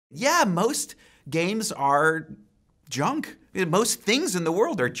Yeah, most games are junk. Most things in the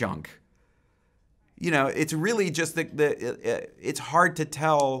world are junk. It's really just it's hard to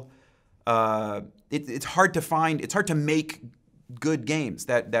tell. It's hard to find. It's hard to make good games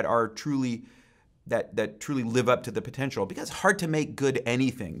that are truly that truly live up to the potential, because it's hard to make good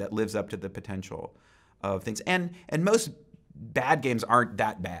anything that lives up to the potential of things. And most bad games aren't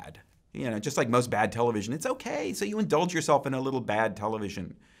that bad. Just like most bad television, it's okay. So you indulge yourself in a little bad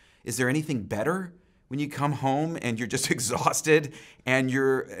television. Is there anything better when you come home and you're just exhausted and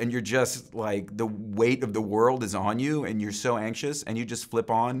you're just like the weight of the world is on you and you're so anxious and you just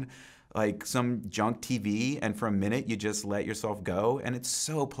flip on like some junk TV and for a minute you just let yourself go, and it's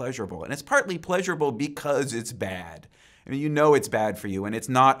so pleasurable. And it's partly pleasurable because it's bad. I mean, it's bad for you and it's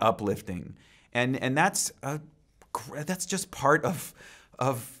not uplifting. And that's just part of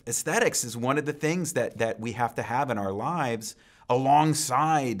aesthetics, is one of the things that we have to have in our lives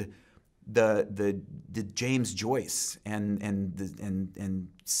alongside the James Joyce and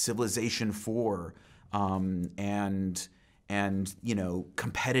Civilization 4 and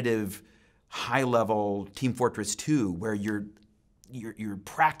competitive high level Team Fortress 2, where you're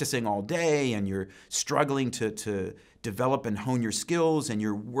practicing all day and you're struggling to develop and hone your skills, and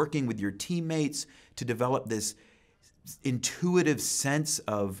you're working with your teammates to develop this intuitive sense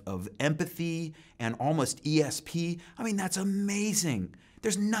of empathy and almost ESP. I mean, that's amazing.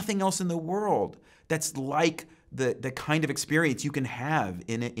 There's nothing else in the world that's like the kind of experience you can have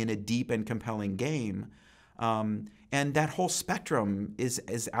in a deep and compelling game. And that whole spectrum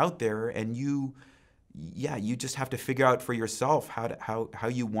is out there, and you just have to figure out for yourself how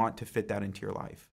you want to fit that into your life.